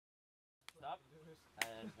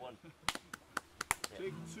And one.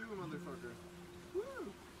 Take two, motherfucker.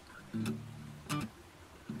 Woo!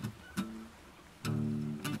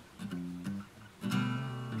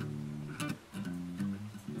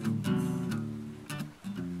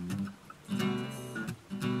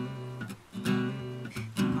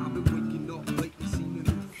 I've been waking up lately, seen a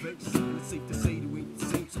new face, and it's safe to say you ain't the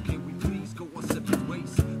same, so can we please go our separate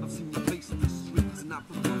ways? I've seen your face in the streets, and I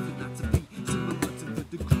prefer for not to be similar to the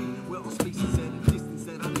degree where our space is at a distance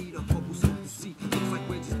that I need a bubble scope to see. Looks like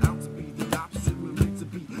we're just out to be the opposite we're meant to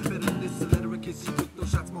be. Better than this, a letter, a kiss, you took those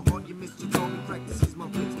shots, my heart, you missed your target, practices my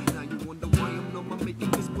lips. Now you wonder why I'm numb, I'm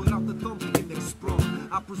making this, put out the thumb, index sprung.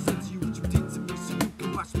 I present to you what you did to me, so you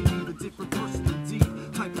can watch me be a different person indeed.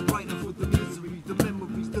 Type of writer for the misery, the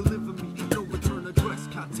memories deliver me. No return address,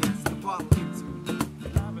 contents, the bottle into me.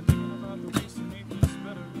 And I've been thinking about the ways to make this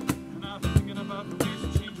better. And I've been thinking about the ways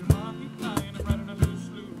to change your mind. And I'm writing a loose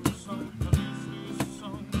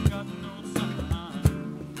song, got no sign.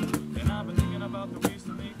 And I've been thinking about the ways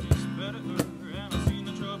to make this better. And I've seen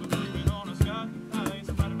the trouble brewing on the sky.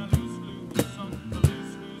 I'm writing a loose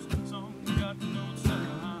song, got no sign.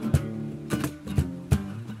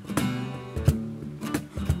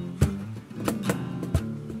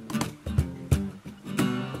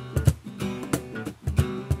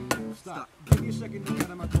 Stop. Give me a second to get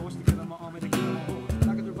on my course, to get on my arm and to get on my horse.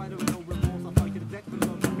 Not gonna ride with no remorse, I'll fight to the death for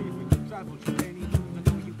love. I'm here for you, travel through any news. I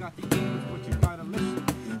know you got the ears, but you gotta listen.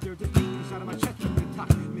 There's the beat inside of my chest, you've been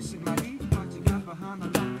tight. Missing my beat, but you got behind the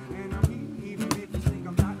lock. And I'm here, even if you think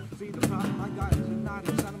I'm not. See the problem I got is not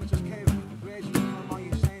inside of me, just care. I'm glad you know my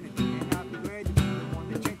insanity. And I'll be glad to be the one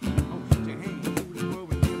that gently holds your hand through the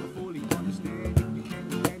world and never fully understand. If you can't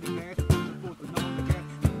stand the past, support the number gas,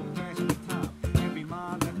 you will pass the time. Every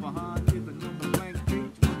mind left behind is another blank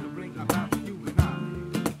page, wondering about you and I.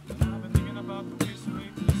 And I've been thinking about the ways to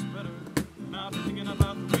make this better. And I've been thinking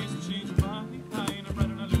about the ways to change your mind. And I'm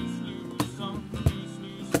writing a loose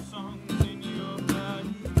songs in your body.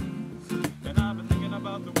 And I've been thinking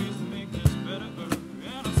about the ways to make this better.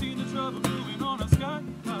 And I've seen the trouble brewing on the sky.